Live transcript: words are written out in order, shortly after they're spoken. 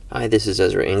Hi, this is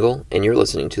Ezra Engel, and you're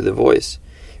listening to The Voice,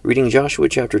 reading Joshua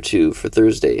chapter 2 for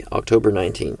Thursday, October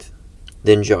 19th.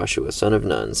 Then Joshua, son of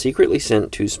Nun, secretly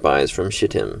sent 2 spies from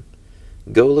Shittim.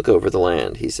 "Go look over the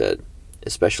land," he said,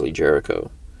 especially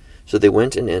Jericho. So they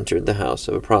went and entered the house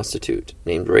of a prostitute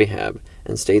named Rahab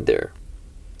and stayed there.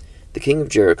 The king of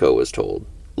Jericho was told,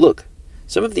 "Look,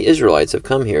 some of the Israelites have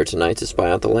come here tonight to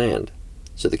spy out the land."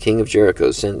 So the king of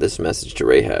Jericho sent this message to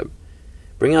Rahab: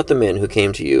 "Bring out the men who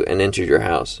came to you and entered your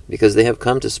house, because they have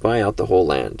come to spy out the whole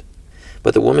land."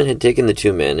 But the woman had taken the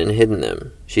 2 men and hidden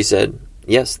them. She said,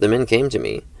 "Yes, the men came to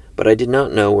me, but I did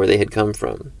not know where they had come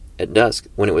from. At dusk,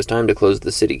 when it was time to close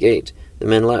the city gate, the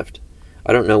men left.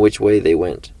 I don't know which way they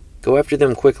went. Go after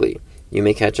them quickly. You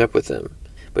may catch up with them."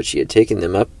 But she had taken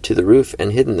them up to the roof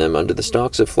and hidden them under the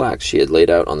stalks of flax she had laid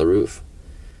out on the roof.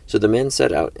 So the men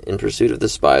set out in pursuit of the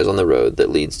spies on the road that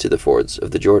leads to the fords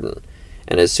of the Jordan,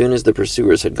 and as soon as the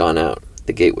pursuers had gone out,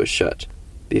 the gate was shut.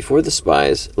 Before the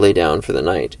spies lay down for the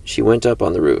night, she went up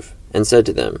on the roof, and said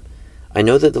to them, "I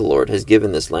know that the Lord has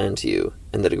given this land to you,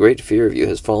 and that a great fear of you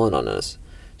has fallen on us,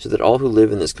 so that all who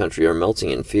live in this country are melting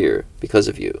in fear because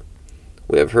of you.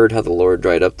 We have heard how the Lord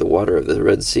dried up the water of the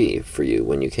Red Sea for you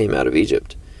when you came out of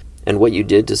Egypt, and what you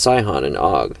did to Sihon and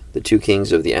Og, the 2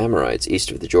 kings of the Amorites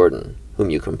east of the Jordan, whom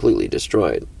you completely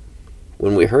destroyed.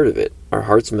 When we heard of it, our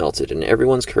hearts melted, and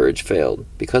everyone's courage failed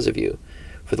because of you,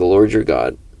 for the Lord your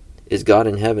God is God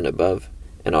in heaven above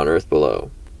and on earth below.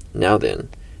 Now then,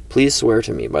 please swear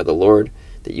to me by the Lord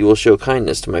that you will show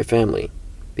kindness to my family,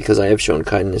 because I have shown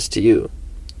kindness to you.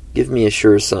 Give me a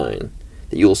sure sign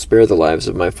that you will spare the lives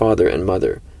of my father and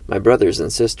mother, my brothers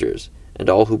and sisters,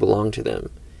 and all who belong to them,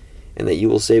 and that you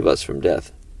will save us from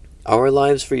death." "Our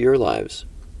lives for your lives,"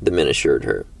 the men assured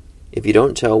her. "If you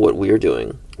don't tell what we are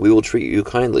doing, we will treat you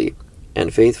kindly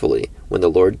and faithfully when the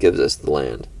Lord gives us the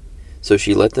land." So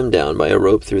she let them down by a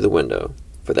rope through the window,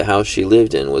 for the house she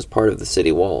lived in was part of the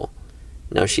city wall.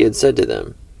 Now she had said to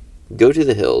them, "Go to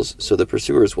the hills so the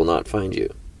pursuers will not find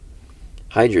you.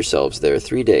 Hide yourselves there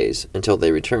 3 days until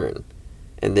they return,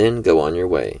 and then go on your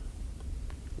way."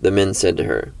 The men said to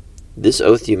her, "This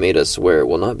oath you made us swear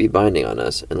will not be binding on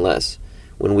us unless,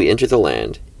 when we enter the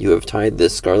land, you have tied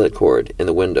this scarlet cord in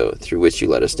the window through which you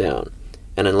let us down,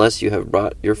 and unless you have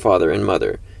brought your father and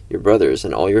mother, your brothers,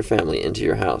 and all your family into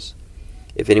your house.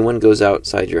 If anyone goes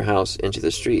outside your house into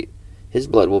the street, his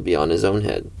blood will be on his own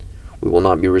head. We will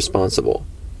not be responsible.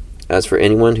 As for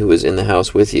anyone who is in the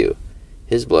house with you,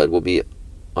 his blood will be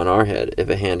on our head if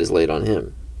a hand is laid on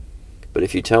him. But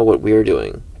if you tell what we are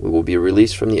doing, we will be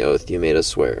released from the oath you made us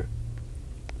swear."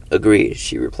 "Agreed,"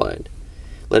 she replied.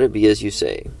 "Let it be as you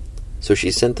say." So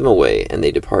she sent them away, and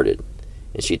they departed,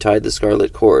 and she tied the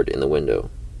scarlet cord in the window.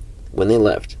 When they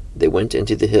left, they went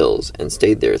into the hills and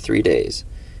stayed there 3 days,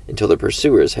 until the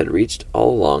pursuers had reached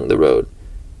all along the road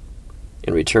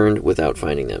and returned without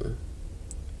finding them.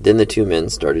 Then the 2 men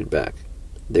started back.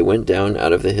 They went down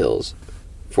out of the hills,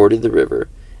 forded the river,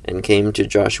 and came to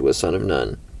Joshua son of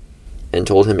Nun, and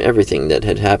told him everything that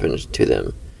had happened to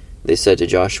them. They said to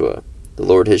Joshua, "The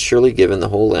Lord has surely given the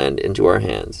whole land into our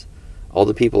hands. All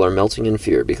the people are melting in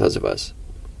fear because of us."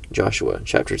 Joshua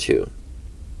chapter 2.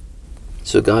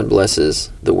 So God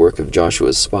blesses the work of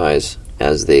Joshua's spies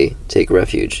as they take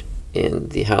refuge in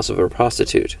the house of a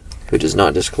prostitute who does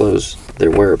not disclose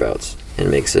their whereabouts, and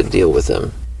makes a deal with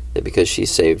them that because she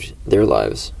saved their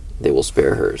lives, they will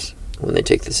spare hers when they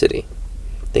take the city.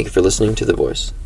 Thank you for listening to The Voice.